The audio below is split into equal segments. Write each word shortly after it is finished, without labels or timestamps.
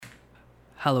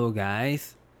Hello,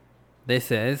 guys.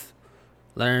 This is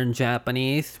Learn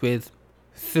Japanese with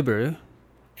Subaru,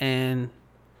 and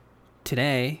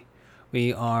today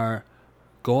we are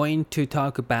going to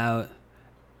talk about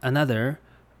another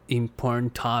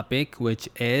important topic, which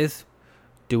is,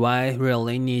 do I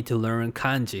really need to learn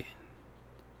kanji?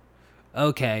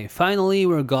 Okay, finally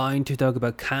we're going to talk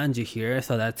about kanji here,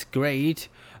 so that's great.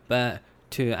 But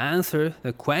to answer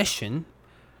the question,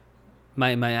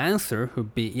 my answer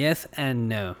would be yes and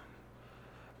no.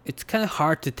 It's kind of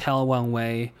hard to tell one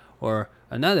way or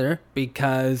another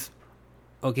because,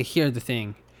 okay, here's the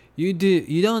thing. You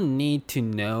don't need to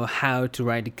know how to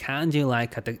write kanji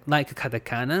like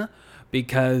katakana,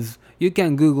 because you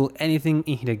can Google anything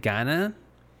in hiragana,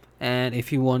 and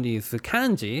if you want to use the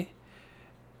kanji,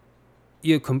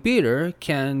 your computer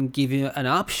can give you an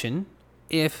option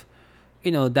if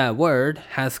that word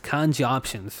has kanji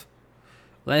options.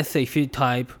 Let's say if you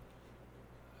type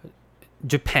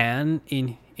Japan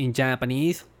in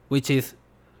Japanese, which is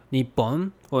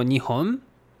Nippon or Nihon,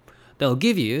 they'll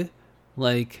give you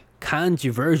like kanji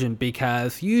version,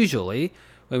 because usually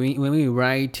when we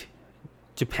write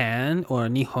Japan or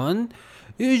Nihon,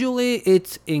 usually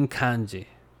it's in kanji.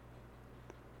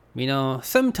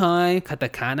 Sometimes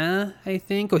katakana, I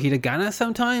think, or hiragana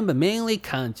sometimes, but mainly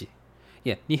kanji.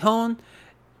 Yeah, Nihon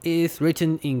is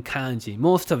written in kanji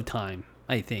most of the time,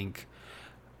 I think.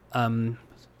 So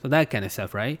that kind of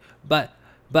stuff, right? But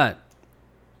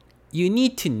you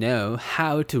need to know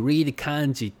how to read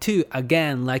kanji too,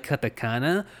 again, like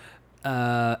katakana.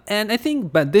 And I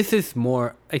think, but this is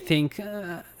more, I think,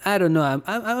 I don't know,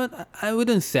 I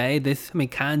wouldn't say this,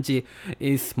 kanji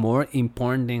is more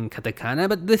important than katakana,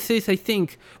 but this is, I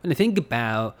think, when I think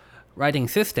about writing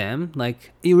system,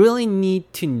 like, you really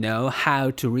need to know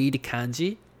how to read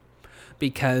kanji,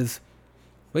 because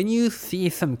when you see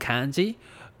some kanji,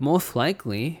 most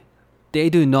likely, they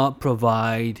do not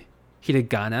provide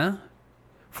hiragana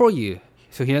for you.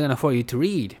 So hiragana for you to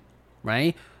read,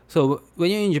 right? So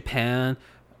when you're in Japan,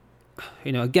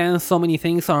 again, so many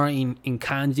things are in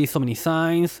kanji, so many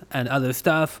signs and other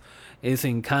stuff is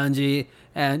in kanji,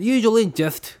 and usually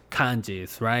just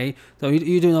kanjis, right? So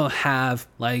you do not have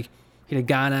like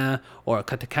hiragana or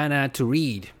katakana to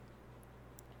read.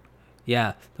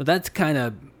 Yeah, so that's kind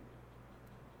of,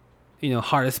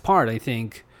 hardest part, I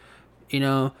think.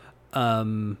 And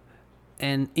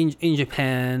in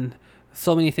Japan,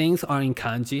 so many things are in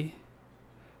kanji.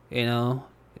 It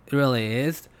really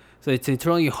is. So it's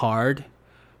really hard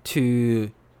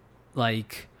to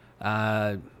like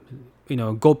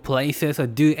go places or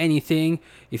do anything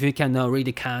if you cannot read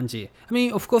the kanji. I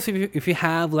mean, of course, if you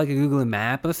have like a Google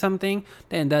map or something,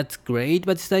 then that's great.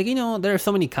 But it's like, there are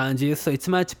so many kanjis, so it's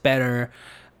much better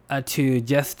to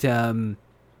just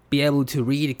be able to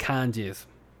read kanjis.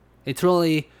 It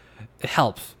really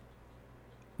helps,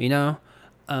 but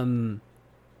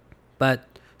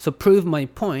so prove my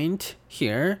point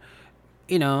here,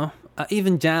 even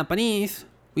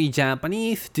we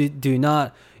Japanese do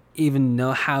not even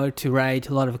know how to write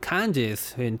a lot of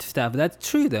kanjis and stuff. That's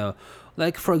true though.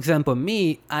 Like, for example,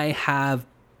 me, I have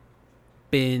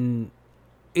been,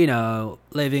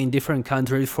 living in different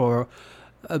countries for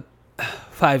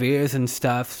 5 years and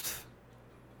stuff.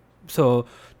 So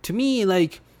to me,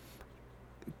 like,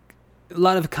 a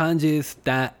lot of kanjis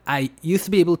that I used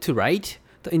to be able to write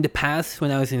in the past when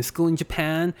I was in school in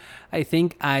Japan, I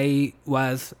think I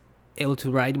was able to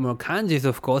write more kanjis,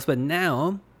 of course, but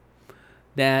now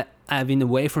that I've been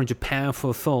away from Japan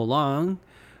for so long,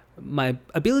 my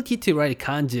ability to write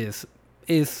kanjis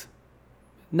is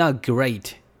not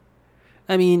great.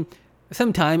 I mean,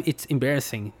 sometimes it's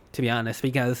embarrassing, to be honest,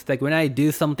 because like when I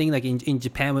do something like in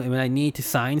Japan, when I need to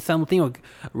sign something or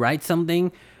write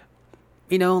something,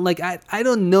 like I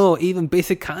don't know even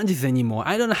basic kanjis anymore.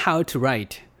 I don't know how to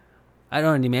write. I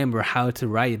don't remember how to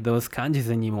write those kanjis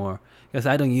anymore because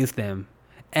I don't use them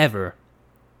ever.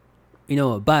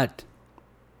 But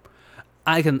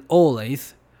I can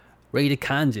always read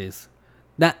kanjis.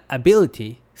 That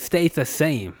ability stays the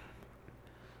same.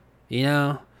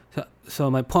 So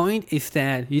my point is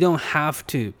that you don't have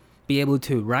to be able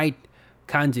to write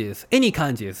kanjis, any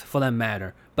kanjis for that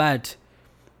matter, but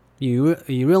you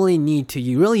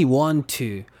really want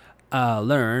to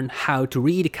learn how to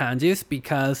read kanjis,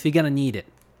 because you're gonna need it.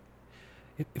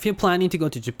 If you're planning to go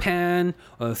to Japan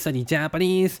or study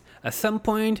Japanese, at some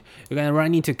point you're gonna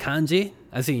run into kanji,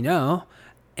 as you know,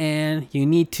 and you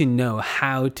need to know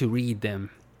how to read them.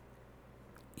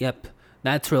 Yep,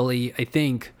 that's really, I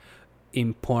think,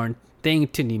 important thing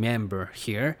to remember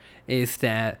here, is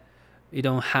that you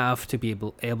don't have to be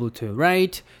able to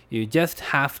write, you just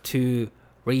have to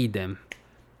read them.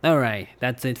 Alright,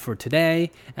 that's it for today,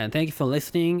 and thank you for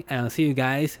listening, and I'll see you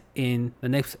guys in the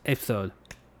next episode.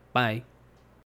 Bye.